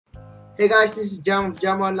Hey guys, this is Jam of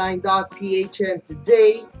JamOnline.ph, and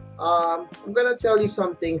today I'm gonna tell you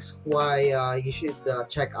some things why you should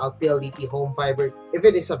check out PLDT Home Fibr if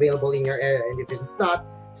it is available in your area, and if it's not,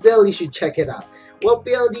 still you should check it out. Well,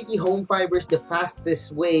 PLDT Home Fibr is the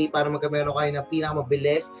fastest way para magkameron kayo ng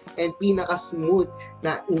pinakamabilis and pinaka-smooth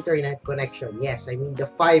na internet connection. Yes, I mean the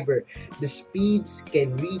fiber. The speeds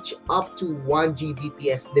can reach up to 1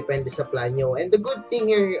 Gbps depende sa plan nyo. And the good thing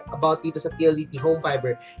here about dito sa PLDT Home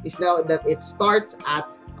Fibr is now that it starts at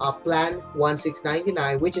plan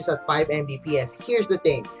 1699, which is at 5 Mbps. Here's the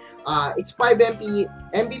thing. It's 5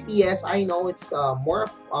 Mbps. I know it's more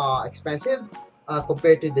expensive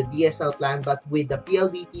compared to the DSL plan, but with the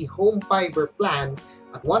PLDT Home Fibr plan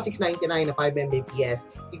at 1699 na 5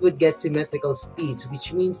 Mbps, you could get symmetrical speeds,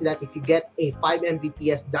 which means that if you get a 5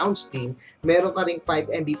 Mbps downstream, meron ka ring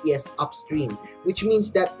 5 Mbps upstream, which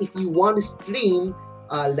means that if you want to stream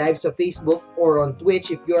live sa Facebook or on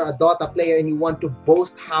Twitch, if you're a Dota player and you want to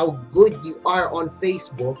boast how good you are on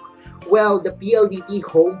Facebook, well, the PLDT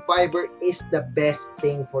Home Fibr is the best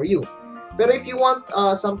thing for you. Pero if you want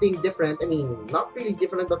something different, I mean, not really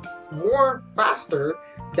different, but more faster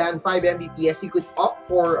than 5 Mbps, you could opt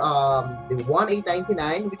for the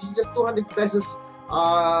 1899, which is just 200 pesos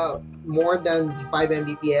more than the 5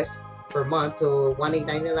 Mbps per month. So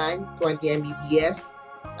 1899, 20 Mbps.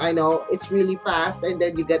 I know, it's really fast, and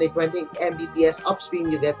then you get a 20 Mbps upstream,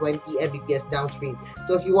 you get 20 Mbps downstream.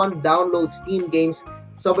 So if you want to download Steam games,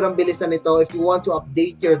 sobrang bilis na nito. If you want to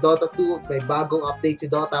update your Dota 2, may bagong update si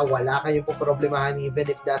Dota, wala kayong poproblemahan, even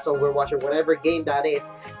if that's Overwatch or whatever game that is.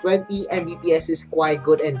 20 Mbps is quite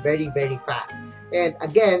good and very, very fast. And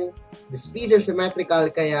again, the speeds are symmetrical,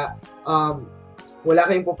 kaya wala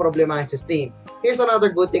kayong poproblemahan sa stream. Here's another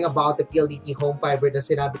good thing about the PLDT Home Fibr na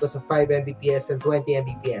sinabi ko sa 5 Mbps and 20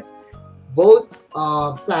 Mbps. Both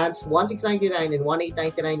plans, 1699 and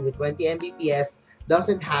 1899 with 20 Mbps,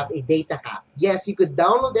 doesn't have a data cap. Yes, you could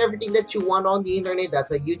download everything that you want on the internet. That's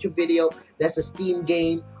a YouTube video, that's a Steam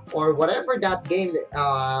game, or whatever that game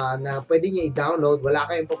na pwede nyo i-download. Wala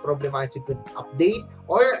kayong po-problema. You could update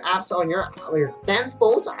all your apps on your 10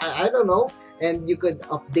 phones, I don't know, and you could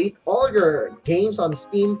update all your games on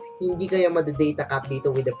Steam. Hindi kayo mada-data cap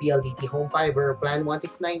dito with the PLDT Home Fibr plan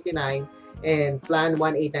 1699 and plan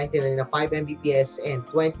 1899 na 5 Mbps and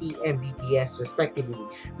 20 Mbps respectively.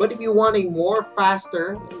 But if you want a more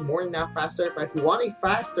faster, but if you want a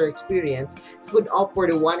faster experience, you could opt for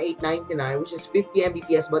the 1899, which is 50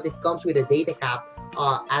 Mbps, but it comes with a data cap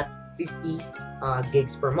at 50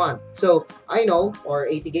 gigs per month. So I know, or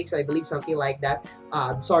 80 gigs, I believe, something like that.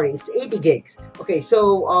 Sorry, it's 80 gigs. Okay,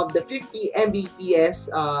 so the 50 Mbps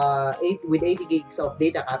with 80 gigs of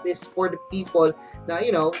data cap is for the people na,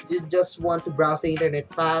 you know, you just want to browse the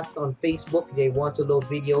internet fast on Facebook. They want to load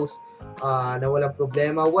videos na walang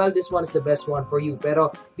problema. Well, this one is the best one for you.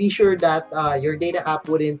 Pero be sure that your data cap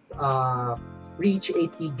wouldn't reach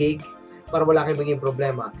 80 gig para wala kayong maging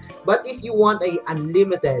problema. But if you want a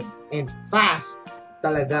unlimited and fast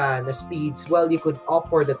talaga na speeds, well, you could opt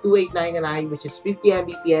for the 2899, which is 50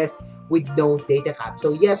 Mbps with no data cap.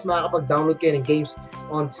 So yes, makakapag-download kayo ng games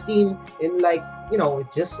on Steam in, like, you know,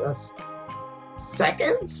 just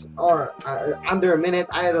seconds or under a minute,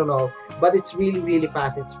 I don't know, but it's really, really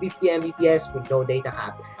fast. It's 50 Mbps with no data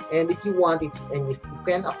cap. And if you want, if you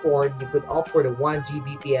can afford, you could opt for the 1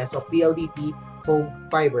 Gbps of PLDT Home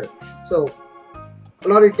Fibr. So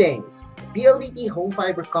another thing, PLDT Home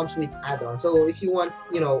Fibr comes with add-on. So if you want,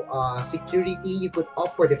 you know, security, you could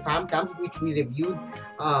opt for the fam cams, which we reviewed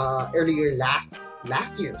earlier last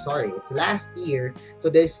year. Sorry, it's last year. So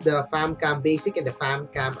there's the fam cam basic and the fam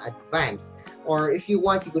cam advanced. Or if you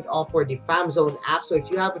want, you could opt for the fam zone app. So if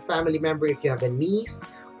you have a family member, if you have a niece,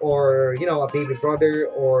 or, you know, a baby brother,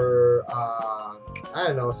 or I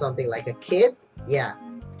don't know, something like a kid, yeah,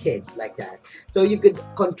 kids like that, so you could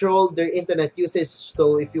control their internet usage.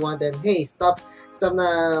 So if you want them, hey, stop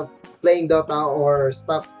na playing Dota or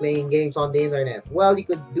stop playing games on the internet, well, you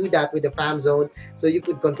could do that with the fam zone. So you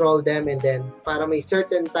could control them, and then para may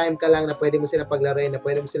certain time ka lang na pwede mo silang paglaruin, na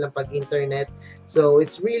pwede mo silang pag-internet. So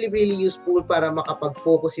it's really, really useful para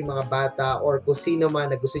makapag-focus yung mga bata or kung sino man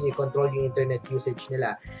na gusto niyo control yung internet usage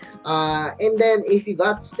nila. And then if you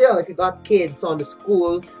got kids on the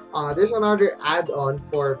school, there's another add-on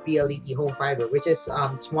for PLDT Home Fibr, which is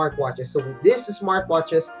smartwatches. So this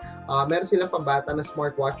smartwatches, meron silang pambata na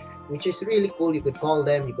smartwatch, which is really cool. You could call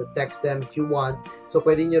them, you could text them if you want. So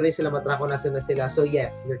pwede nyo rin sila matrack kung nasan na sila. So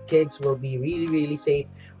yes, your kids will be really, really safe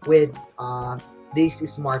with these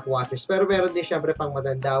smartwatches. Pero meron din syempre pang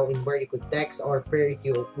matandaw in where you could text or pair it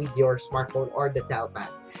with your smartphone or the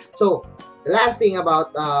telpad. So The last thing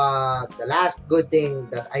about the last good thing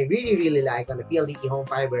that I really like on the PLDT Home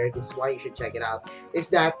Fiber, this is why you should check it out, is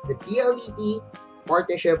that the PLDT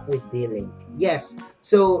partnership with D-Link. Yes,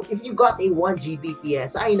 so if you got a 1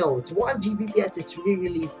 Gbps, I know it's 1 Gbps, it's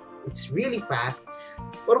really fast.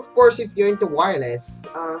 But of course, if you're into wireless,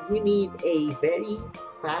 you need a very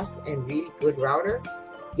fast and really good router.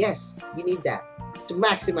 Yes, you need that to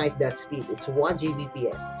maximize that speed. It's 1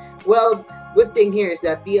 Gbps. Well, good thing here is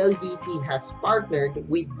that PLDT has partnered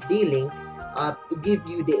with D-Link to give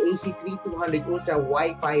you the AC3200 Ultra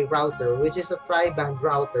Wi-Fi router, which is a tri-band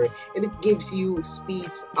router, and it gives you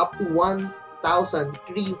speeds up to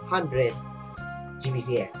 1,300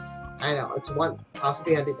 Gbps. I know, it's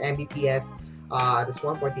 1,300 Mbps. That's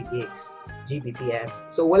 140 gigs Gbps.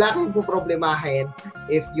 So, wala kang problemahin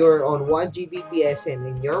if you're on 1 Gbps and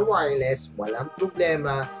in your wireless, walang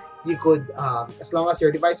problema. You could, as long as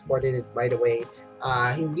your device supported it, by the way,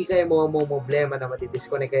 hindi kayo mo problema na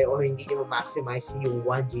mati-disconnect kayo o hindi nyo maximize yung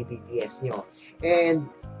 1 Gbps nyo. And,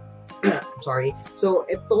 sorry. So,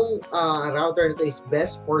 itong router nito is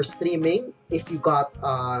best for streaming if you got,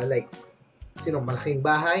 like, malaking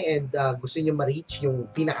bahay and gusto nyo ma-reach yung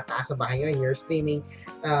pinakataas na bahay nyo and you're streaming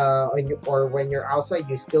or when you're outside,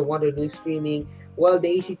 you still want to do streaming. Well,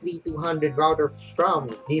 the AC3200 router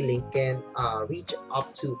from D-Link can reach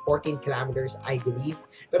up to 14 kilometers, I believe.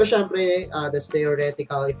 Pero syempre, that's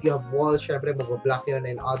theoretical. If you have walls, syempre mag-block yun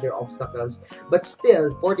and other obstacles. But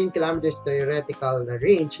still, 14 kilometers theoretical na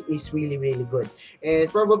range is really good.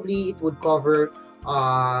 And probably it would cover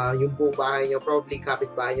yung buong bahay nyo, probably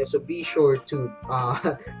kapitbahay nyo. So be sure to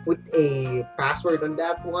put a password on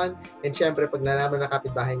that one. And syempre, pag nalaman na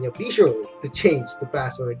kapitbahay nyo, be sure to change the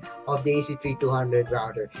password of the AC3200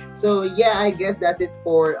 router. So yeah, I guess that's it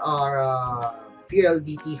for our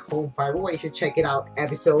PLDT Home Fiber. You should check it out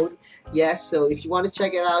episode. Yes, so if you want to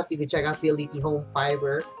check it out, you can check out PLDT Home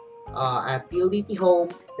Fiber at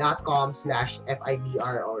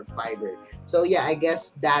pldthome.com/FIBR or fiber. So yeah, I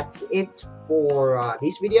guess that's it for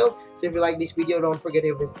this video. So if you like this video, don't forget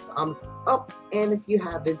to give us a thumbs up. And if you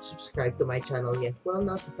haven't subscribed to my channel yet, well,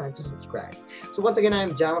 now's the time to subscribe. So once again,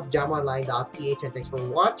 I'm Jam of JamOnline.ph, and thanks for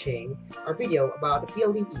watching our video about the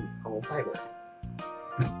PLDT Home Fiber.